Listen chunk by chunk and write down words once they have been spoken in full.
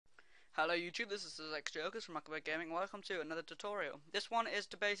Hello YouTube, this is Alex Jokers from Microwave Gaming. Welcome to another tutorial. This one is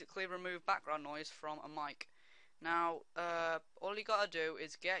to basically remove background noise from a mic. Now, all you gotta do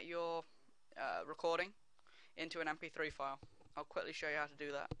is get your recording into an MP3 file. I'll quickly show you how to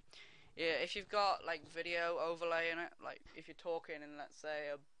do that. Yeah, if you've got like video overlay in it, like if you're talking in, let's say,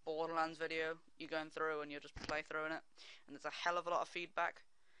 a Borderlands video, you're going through and you're just play through in it, and there's a hell of a lot of feedback.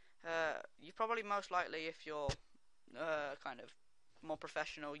 You probably most likely, if you're kind of more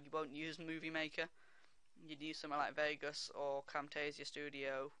professional, you won't use Movie Maker. You'd use something like Vegas or Camtasia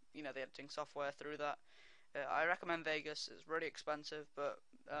Studio, you know, the editing software through that. I recommend Vegas. It's really expensive, but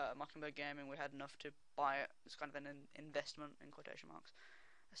Mockingbird Gaming, we had enough to buy it. It's kind of an investment in quotation marks.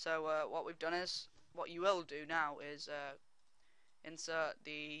 So what we've done is, what you will do now is insert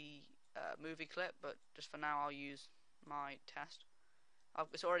the movie clip, but just for now I'll use my test.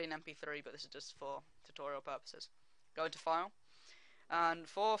 It's already an MP3, but this is just for tutorial purposes. Go into File, and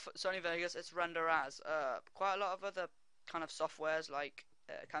for Sony Vegas, it's render as. Quite a lot of other kind of softwares, like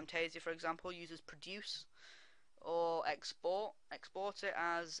Camtasia, for example, uses Produce or Export. Export it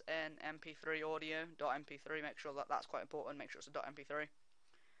as an MP3 audio, .mp3. Make sure that that's quite important. Make sure it's a .mp3,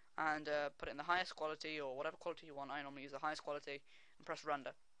 and put it in the highest quality or whatever quality you want. I normally use the highest quality and press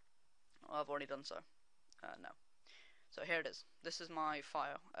render. Well, I've already done so. No. So here it is. This is my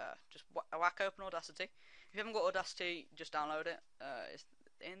file. Just whack open Audacity. If you haven't got Audacity, just download it. It's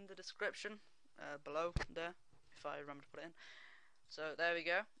in the description below there, if I remember to put it in. So there we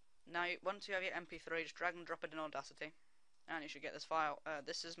go. Now, once you have your MP3, just drag and drop it in Audacity, and you should get this file.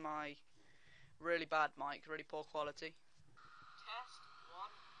 This is my really bad mic, really poor quality. Test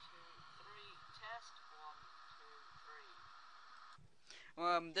 1, 2, 3. Test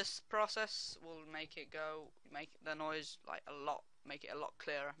 1, 2, 3. This process will make the noise like make it a lot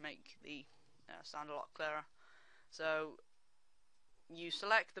clearer, make the sound a lot clearer. So you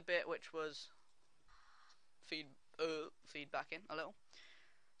select the bit which was feedbacking a little.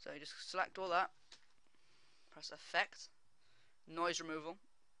 So you just select all that, press Effect, Noise Removal,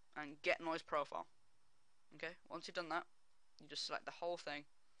 and Get Noise Profile. Okay, once you've done that, you just select the whole thing,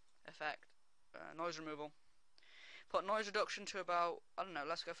 Effect, Noise Removal. Put noise reduction to about, I don't know,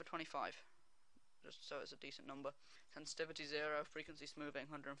 let's go for 25, just so it's a decent number. Sensitivity 0, frequency smoothing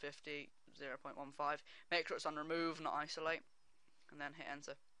 150, 0.15. Make sure it's on remove, not isolate, and then hit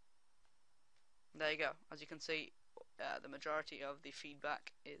enter. There you go. As you can see, the majority of the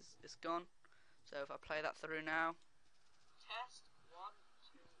feedback is gone. So if I play that through now, Test 1,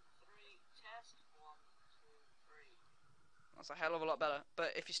 2, 3. Test 1, 2, 3. that's a hell of a lot better.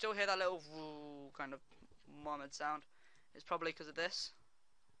 But if you still hear that little woo kind of murmured sound, it's probably because of this.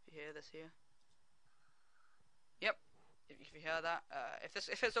 If you hear this here, yep. If you hear that,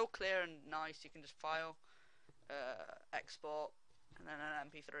 if it's all clear and nice, you can just file, export, and then an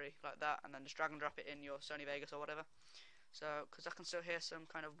MP3 like that, and then just drag and drop it in your Sony Vegas or whatever. So, because I can still hear some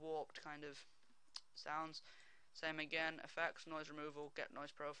kind of warped kind of sounds. Same again, effects, noise removal, get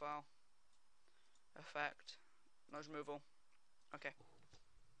noise profile, effect, noise removal. Okay.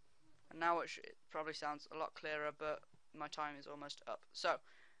 And now it probably sounds a lot clearer, but my time is almost up. So,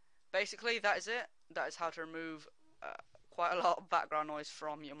 basically, that is it. That is how to remove quite a lot of background noise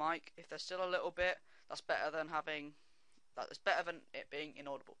from your mic. If there's still a little bit, that's better than it being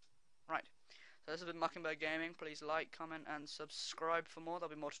inaudible. Right. So this has been Mockingbird Gaming. Please like, comment, and subscribe for more.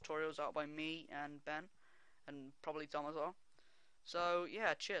 There'll be more tutorials out by me and Ben, and probably Tom as well. So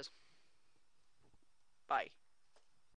yeah, cheers. Bye.